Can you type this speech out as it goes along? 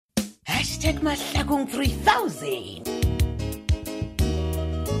#Mahlakong 3000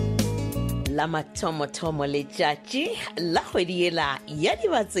 la mathomo le tšatši la kgwedi ela ya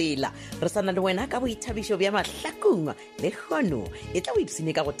dibatsela re sana le wena ka boithabišo bja Mahlakong le kgono e tla o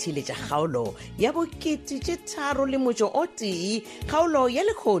ipsene ka go theeletša kgaolo ya bo3.1 kgaolo ya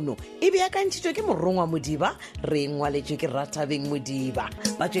lekgono e beakantšhitšwe ke morongwa Modiba re ngwaletšwe ke Rathabeng Modiba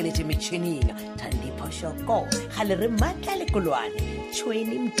ba tšweletše metšhining Thandipo Shoko gale re Matla Lekolwane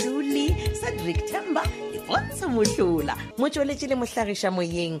Tšhweni Mtuli Cedric Themba Fonsa Mohlola motšweletši le mohlagiša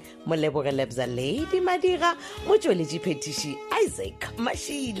moyeng Molebogelebza Lady Madiga motšweletši phetiši Isaac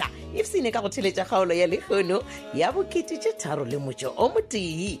Mashila ipsene ka go theeletša kgaolo ya lekgono ya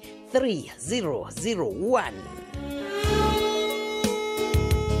bo3.1 3001.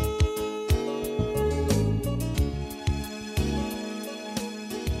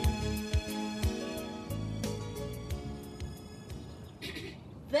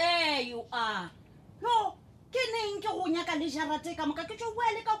 There you are. No, ke neng ke go nyaka le jarate ka moka ke tšo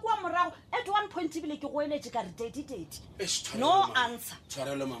boele ka kua morago at one point ebile ke go eletše ka re 30 no answer.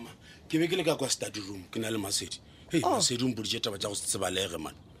 Tshwarelo mama ke be ke le ka kwa study room ke na le Masedi Masedi mpoditše taba tša go tsebalege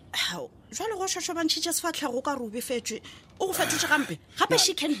man jwale go šošobantšhitše sefatlhago ka re o befetšwe o go fetotše gampe gape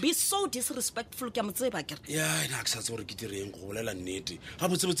she can be so disrespectful ke a mo tseba kere ya ena ke sa tse gore ke direng go bolela nnete ga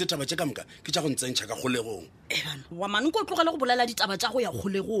botsebotse taba tše ka moka ke tša go ntsentšha ka kgolegong wa mane ko tlogele go bolela ditaba tša go ya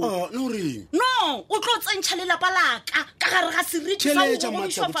kgolegong no reng no o tlo tsentšha le lapa laka ka gare ga seriti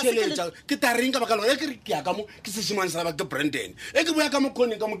tšheletša ke tareng ka baka lego ya kere ke ya ka mo ke sešimane sa ba ke Brandon e ke boya ka mo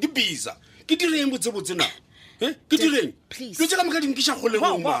kgoneng ka mo ke bisa ke direng botsebotse na ke direng ke tšeka moka dinkiša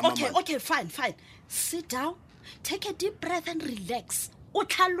kgolegong mama okay fine sit down take a deep breath and relax o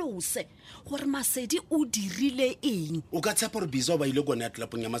tlhalose gore Masedi o dirile eng o ka tshepa gore bisa o ba ile kone ya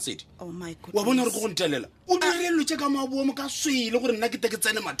tlelapong ya Masedi oh my goodness wa bona gore go go ntelela o direlwe tše ka mabomo ka swele gore nna ke te ke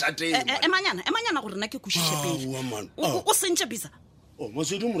tsene mathateng emanyana gore nna ke kwešiše pele o sentše bisa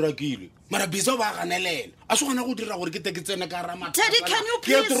Masedi o morakile mara bisa o ba ganelela a se gona go dira gore ke te ke tsene ka Teddy, can you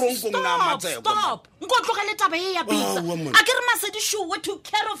please stop nko tlogele taba e ya bisa a ke re Masedi sure took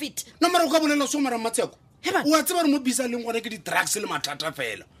care of it no mara o ka bolela so mara Matsheko o a tseba re mo bisa leng gone ke di-drugs le mathata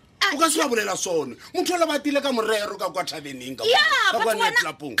fela o ka se wa bolela sone motho ola batile ka morero ka kwa thabeneng ka kwa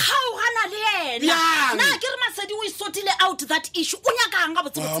netlapong kgaogana le ena na ke re Masedi o isotile out that issue o nyakang ga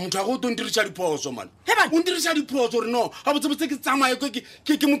botsebotse motho a go to ndiriša diphoso man o ndiriša diphoso gore no ga botsebotse ke tsamaye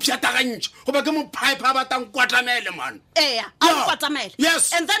ke mo pšhatagantšhe goba ke mo pipe a batang kwatamele man a o kwatamele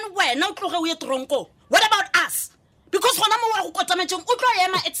yes and then wena o tloge o ye tronko what about us because gona mo wa go kotametšeng o tlo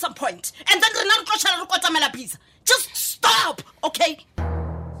ema at some point and then rena re tlo šhala re kotamela bisa just stop okay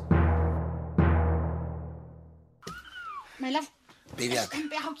my love baby aka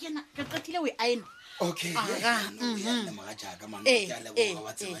mpe ha o kena ke qetile we aena okay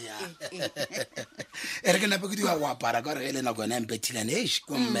ere ke nape ke di wa apara ka re ele na gona mpethilane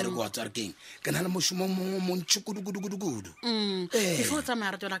kwa mmere go tswa re keng ke na le moshumo mo ntšhukudukudukudu before tsa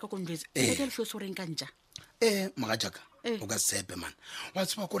mara tola ka konjetse ke le fo soreng ka ntja magajaka o ka sepe man wa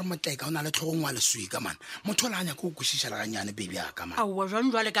tseba gore motlaika o na le tlhogong wa leswika man motho la anya go kwešišela ga nyane baby aka man aowa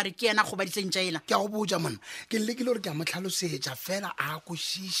jwale ka re ke yena go ba ditsentšaela ke a go botja man ke lekile gore ke a mo tlhalosetša fela a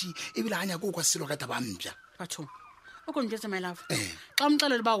kwešiši ebile anya go kwa selo ka taba mpša batho o konjetse my love xa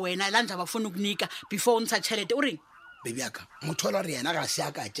umxelele ba wena elanja bafuna ukunika before o ntsha tšhelete o reng baby aka motho ola gore yena ga se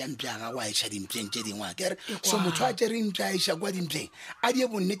a ka tša mpša ga wa eša dimpšeng tše dingwe a kere so motho a tšere mpša a eša kwa dimpšeng a die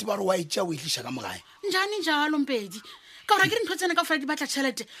bonnete ba gore wa etša o etliša ka mogae njani jalo mpedi ka gore ke ntho tsene ka fela di batla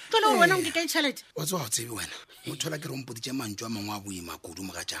tšhelete tole gore wena o nke kae tšhelete wa tsewa go tsebe wena motho ola ke re ompoditše mantso a mangwe a boima kudu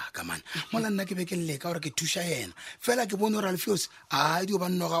moga jaaka mana mola nna ke be ke leleka gore ke thuša yena fela ke bone gore alfios a dio ba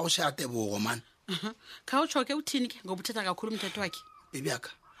nnoga go šatebogo man ka o tshoke o thini ke go bothata kakhulu mthetho wakhe baby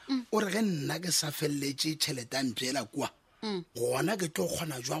aka o re ge nna ke sa felletše tšhelete a mpšela kua gona ke tlo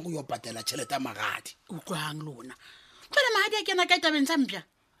kgona jwang go yo patela tšhelete a magadi o tloang lona fela magadi a kena ka tabeng tsa mpša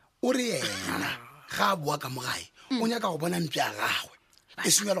o re yena ga a boa ka mogae o nyaka go bona mpša ya gagwe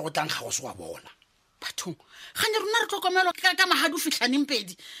e senywa le go tlang ga go se wa bona bathong gane rona re tlhokomelwa ka magadi o fitlhaneng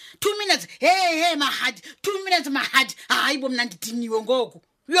pedi 2 minutes he magadi 2 minutes magadi ai bo mna nditiniwe ngoko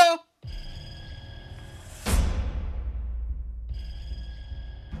yo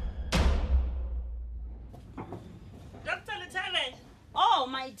oh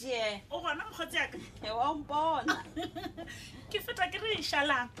my dear o gona mokgotsi aka wa mpona ke feta ke re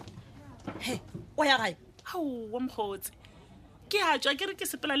šalang he o ya gae wa mokgotsi ke a tswa ke re ke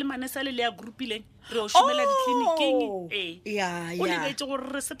sepela le manesa le ya groupileng re o shumela ditleliniking Yeah, o yeah. lebetse gore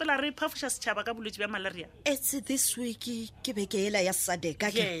re sepela re phafosha setšhaba ka bolwetse bja malaria. It's this week ke beke ela ya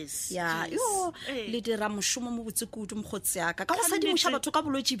Sadeka. Yes, Yeah, yes. yo Eh. le dira mošomo mo botse kudu mogotsi yaka ka go Ka sedimoša nnete. batho ka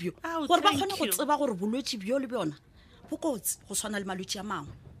bolwetse bjo Oh, gore ba thank kgone go you. tseba gore bolwetse bjo le bjona bo kotsi go tshwana le malwetse a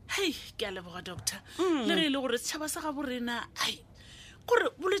mangwe. hei ke a leboga doctor le ge e le gore setšhaba sa ga borena ai gore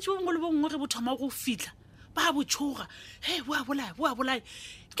bolwetse bongwe le bongwe ge bo thoma go fitlha ba bo tshoga he bo a bolaya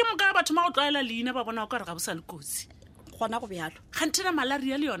ke moka batho ma go tlwaela leina ba bona o ka re ga bo sa le kotsi Gona go bjalo. gantena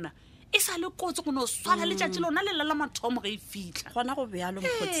malaria le yona e sa le kotsi go no swala letšatši lona le lala mathomo ge e fitlha Gona go bjalo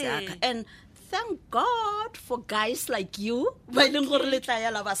mogotsi yaka. Hey. And thank God for guys like you ba ileng gore le tla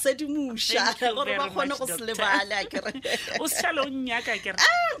ya la ba sedimoša Thank you gore ba very kgone much, go se doctor. lebale akere. o setšhale o nnyaka kere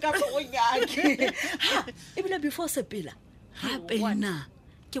Ka go nyake. Ebile before sepela gape What? nna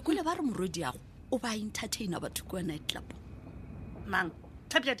ke kwele ba re morodi yago o ba entertaina batho kwa night club. mang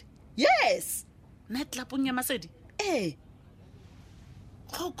thapiadi Yes. nightlapong ya masedi Eh.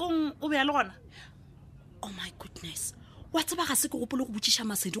 kgokong o beya le gona Oh my goodness. Wa tseba ga se ke gopole go botšiša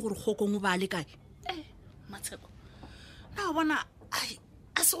Masedi gore kgokong o ba le kae. matsheko na o bona ai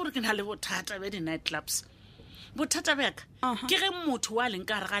a se gore ke na le bothata bja di-night clubs bothata bjaka ke ge motho wa leng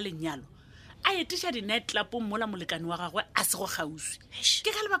ka re ga lenyalo a etiša di-night clubong mola molekane wa gagwe a se go kgauswi ke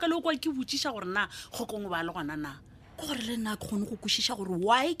ka lebaka le o kwa ke botšiša gore na kgokong o ba le gona na Ke gore le nna ke kgone go kwešiša gore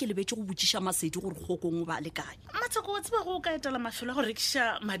why ke lebetse go botšiša Masedi gore kgokong o ba le kae. matsheko wa tseba go o ka etela mafelo a go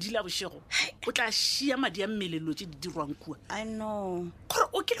rekiša madi la bošego o tla šia madi a mmelelo tše di dirwang kua I know. gore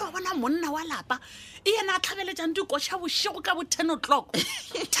o kile wa bona monna wa lapa e yena a tlhabeletsang dikoša bošego ka bo 10 o'clock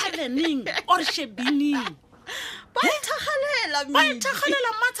tabeneng or shebining Ba ithagalela ba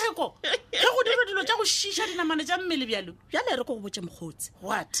ithagalela matsheko ge go dira dilo tša go šiša dinamane tša mmele bjalo Bjale re ko go botse mogotsi.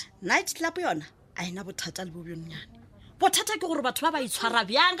 what Night club yona a ena bothata le bo bjonyane. Bothata ke gore batho ba ba itshwara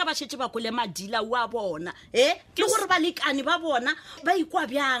bjang ka ba šetse ba kole madila wa bona le gore balekane ba bona ba ikwa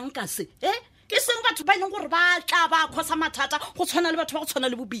bjang ka se ke seng batho ba ileng gore ba tla ba khosa mathata go tshwana le batho ba go tshwana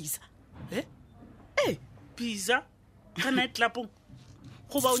le bobisa. bisa ka nightlapong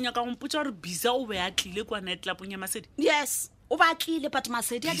goba o nyaka gompotsa gore bisa o be a tlile kwa nightlapong ya masedi Yes, o ba tlile but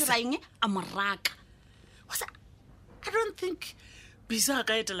Masedi a dira eng a moraka. Wasa, I don't think bisa a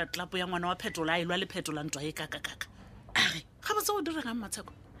ka etela tlapo ya ngwana wa phetola a elwa le phetola ntwa e kakakaka ga botse o diregang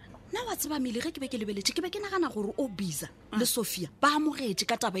matsheko Nna wa tseba mele ge ke be ke lebeletse ke be ke nagana gore o Bisa le Sophia ba amogetse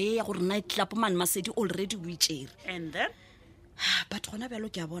ka taba e ya gore night club man Masedi already o itsere. and then But gona bjalo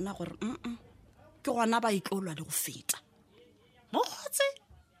ke a bona gore ke gona ba itlolwa le go feta. mogotse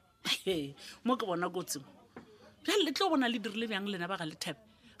mo ke bona kotseng bjale le tlo bona le dirile bjang lena ba ga le thebe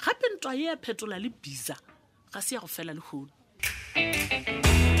gape ntwa ye ya phetola le bisa ga se ya go fela le kgono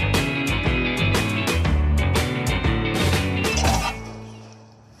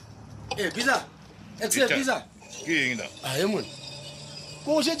bisa exe bisa ke eng na ae mone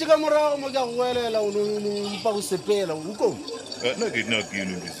ko o šetse ka morago mo ke a go elela o mpa go sepela o ko nna ke nna ke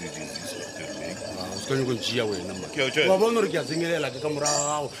eno disejesisa sekanye ko ntšea wena ma Ke a o tšea. wa bona gore ke a tsenyelela ke ka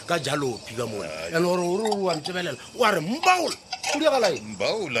morago ka jalopi ka mone and gore ore wa ntebelela wa re mpaola o diagalae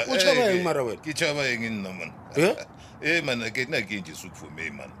mbaola O tšhaba eng mara wena? ke tšhaba eng nna man mana ke nna ke ntse sukfume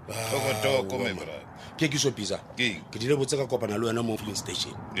man tokotoko me bra ke ke so bisa Ke eng? ke dile botse ka kopana le wena mo filling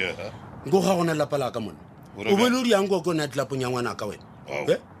station ya nko ga gona lapa la ka mone Gore o bjang? bone o diang ko ko nightlapong ya ngwana ka wena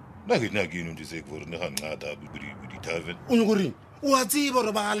nna ke nna ke eno dise gore ne ga ngata budi tavern o nyako reng o a tseba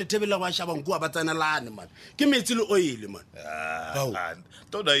gore ba ga lethebela go a šhabang kua ba tsenelane mane ke metsi le oile mane Ao.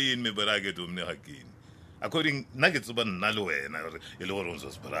 toda eng me berake to mne ga kene according nna ke tseba nna le wena gore e le gore o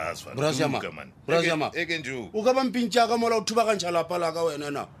ntse sebras Bras ya ma. Bras ya ma. e ke njo o ka bampintša ka mola o thubagantšha lapa la ka wena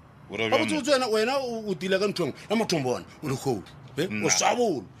na Ora ga bjang? botsotse wena o tile ka nthong ya mothong bona o le kgodi o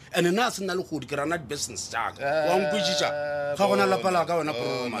swabolo and nna a se nna le kgodi ke rana di-business jaka wa nkwešiša ga gona lapa la ka wena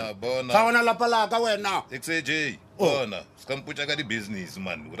bona, bona. ga gona lapa la ka wena xaj Oh. bona se ka mpotsa ka di-business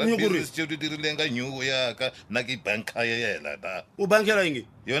man O nyako reng? business tšeo di dirileng ka nyugo yaka nna ke banka yela na o bankela eng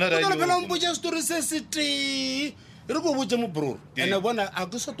Yona ra phela nyugo. o mpotsa story se se tee e re ko o botse mo bror Ke- and bona a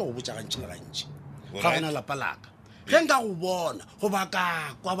ke soto go botsa gantšhi le gantšhi ga Alright. gona lapa laka ge nka go bona go ba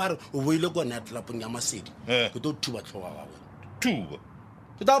ka kwa ba re o boile ko nightlapong ya Masedi Eh. ke tlo thuba tlhoga ga wena tuba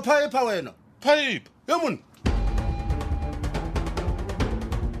ke tao phaepha wena pipe ye mone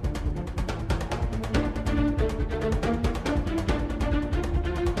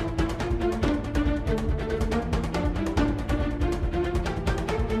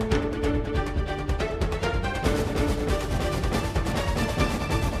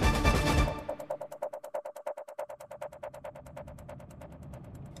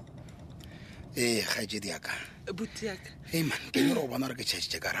kgaetsedi yaka buti yaka hey man ke le go bona re ke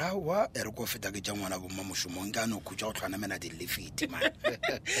tšhetše ka rawa e re ko feta ke tša ngwana bomma mošomong ka no khutša go tlhwanamela dilefiti man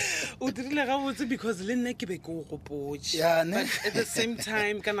o dirile gabotse because le nna ke be ke o gopotse Yeah, ne? but at the same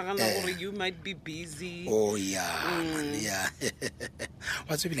time ka nagana gore you might be busy. oh yeah man yeah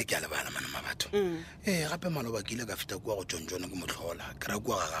wa tsebile ke a lebala mana mabatho gape maloba ke ile ka feta kua go tšontšone ke motlhola ke ra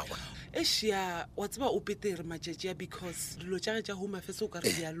kua ga gagwe ešia wa tseba o petere matšatšia because dilo tša ge tša home affairs o ka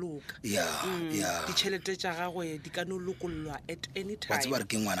re di a loka yeah yeah ditšhelete tša gagwe di ka no lokollwa at any wa time. tseba re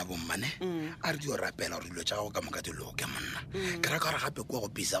ke ngwana bommane a re di o rapela gore dilo tša gago ka moka di loke monna ke raka gore gape kua go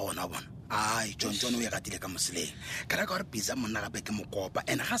bisa gona bona ai tšontšone o e gatile ka moseleng ke raka gore bisa monna gape ke mokopa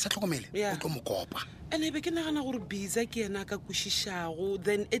and ga a sa tlhokomele Yeah. o tlo mokopa and ebe ke nagana gore bisa ke yena ka kwešišago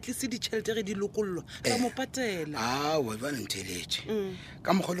then at least ditšhelete ge di lokollwa ka mo patela. awe ba ntheletše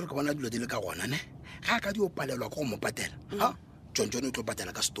ka mokgwa le re ke bona dilo di le ka gona ne ga a ka di o palelwa ke go mo patela a tšontšone o tlo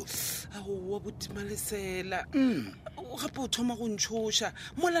patela ka stofi wa bodimalesela gape o thoma go ntšhoša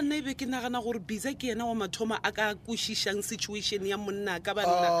mola nna ebe ke nagana gore bisa ke yena wa mathoma a ka kwešišang situation ya monna ka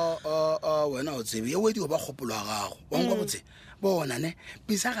banna. wena o tsebe eo dio ba kgopolo wa gago wankwa botse bona ne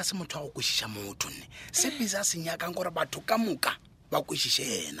bisa ga se motho wa go kwešiša motho nne se bisa se nyakang gore batho ka moka ba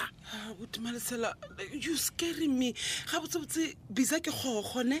kwešiše ena bodimalesela you scary me gabotsebotse bisa ke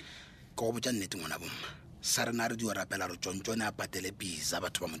kgokgo ne. ke go botša nnete ngwana bomma sa rena re dio rapela re tšontšone a patele bisa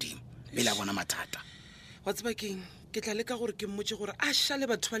batho ba modimo pele a bona mathata wa tseba keng ke tla leka gore ke mmotse gore a šale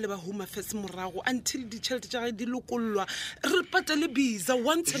batho ba le ba home affairs morago until ditšhelete tša gae di lokollwa re patele bisa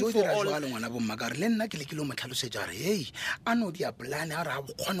once and jo for dira all. jwale ngwana bomma ka re le nna ke le mo tlhalosetša gore hei a no di applyane a re a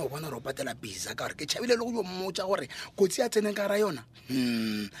kgone go bona gore o patela bisa ka gore ke tšhabile le go yo mmotsa gore kotsi a tseneng ka ra yona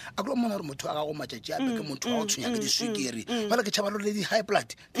a kelo mona gore motho wa gago matšatši ape ke motho wa go tshwenya ke diswikiri bale ke tšhaba le di-high blood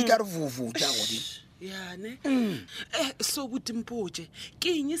di ka re vuvu tša godimo yane so botimpotse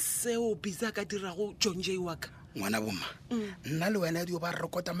ke eng seo bisa ka dirago john j waka ngwana bomma nna le wena dio ba re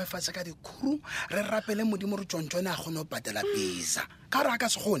rekota mefase ka dikhuru re rapele modimo re tšontšone a kgone go patela bisa ka re a ka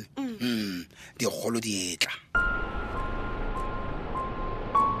se kgone dikgolo di etla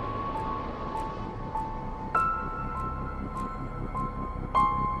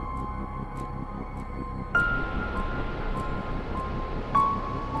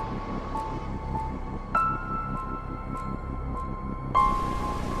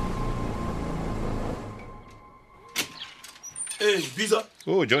bisa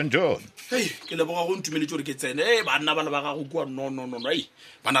oh john hei ke leboga go ntumeletse gore ke tsene banna ba le ba gago kua nononono ei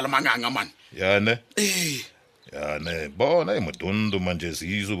ba na le manganga mane yane ee yane bona e motondo manje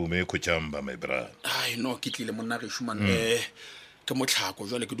sizo bomekho chamba my brother. ai no ke tlile monna gešo man ke motlhako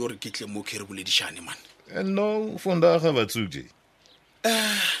jwale ke di gore ke tle mo ke re boledišane mane And no fonda ga batsuje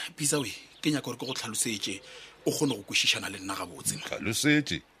bisa we ke nyaka gore ke go tlhalosetse o kgone go kwešišana le nna gabotse man.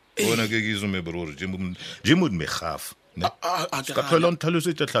 tlhalosetse bona ke ke me brother jimod me khaf ne ke ka tlhola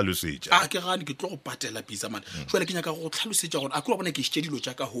tlhalosetša tlhalosetša a ke gane ke tlo go patela bisa man jwale ke nyaka go tlhalosetša gore a ke bona ke šitše dilo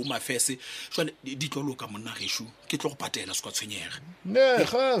tša ka home affairs jwale di tlo loka monna gešo ke tlo go patela se kwa tshwenyega ne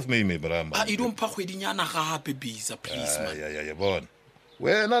khaf me brama e do mpha kgwedinyana gape bisa please man ya bona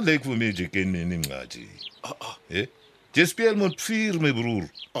wena lek for me je kenini mngaji jespiel mo firme bror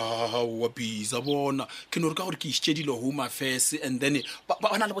wa bisa bona ke no re ka gore ke išitše dilo home affairs and then ba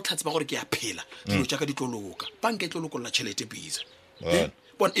na le botlhatsi ba gore ke a phela dilo tša ka di tlo loka banka e tlo lokolola tšhelete bisa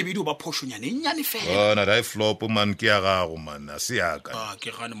bona e bidio ba phošonyane e nnyane fela bona dai flop man ke ya gago man a se yaka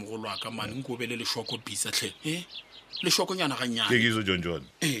ke gane mogolo wa ka mane nkobele lešoko bisa tlhe lešokonyana ke gannyane kizo john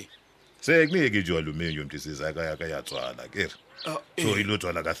se ke ke jwa lumenyo mtisiza ka ya tswala ke re so ilo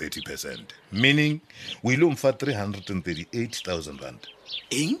tswala ka 30%, meaning we loan for 338,000 rand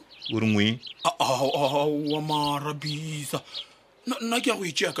eng uri ngwe wa mara bisa nna ke ya go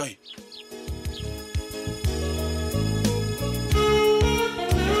itšea kae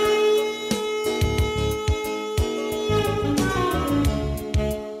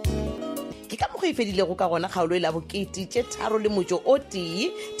go e fedilego ka gona kgaolo e la bokete tše tharo le motšo o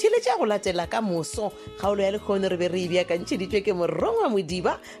tee thile tša go latela ka moso kgaolo ya lekgone re be re beakantšheditšwe ke morongwa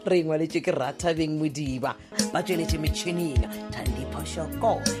modiba re ngwaletšwe ke rathabeng modiba ba tšweletše metšhining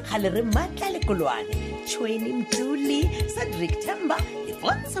tandiphošoko gale re maatla lekolwane tšhweni mtuli cedric temba le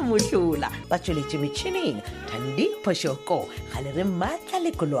bontsho mohlola ba tšweletše metšhining tandiphošoko gale re maatla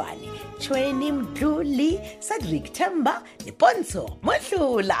lekolwane tšhweni mtuli cedric temba le bontsho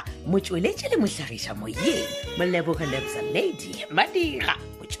mohlola motšweletše le mohlagiša moyeng molebogelebsa lady madira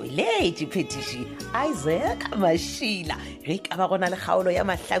motsweletši phetiši Isaac Mashila ge ka ba gona le kgaolo ya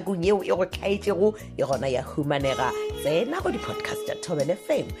mahlakong yeo e go tlhaetšego e gona ya humanega tsena go di-podcast ya Thobel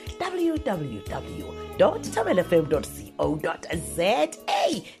FM www.thobelfm.co.za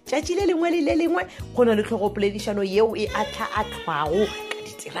tšatši le lengwe le le lengwe go na le tlhogopoledišano yeo e ahlaahlwago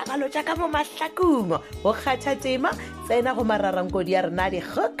tiragalo tša ka mo mahlakong go kgatha tema tsena go mararankodi ya rena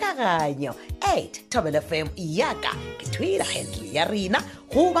dikgokaganyo @Thobel FM yaka ke Twitter handle ya rena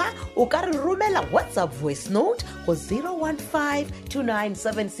goba o ka re romela WhatsApp voice note go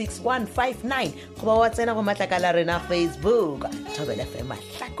 01529766159 goba wa tsena go matlakala rena Facebook Thobel FM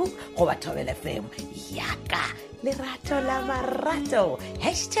mahlakong goba Thobel FM yaka lerato la marato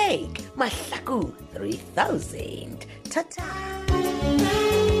 #mahlaku 3000 tata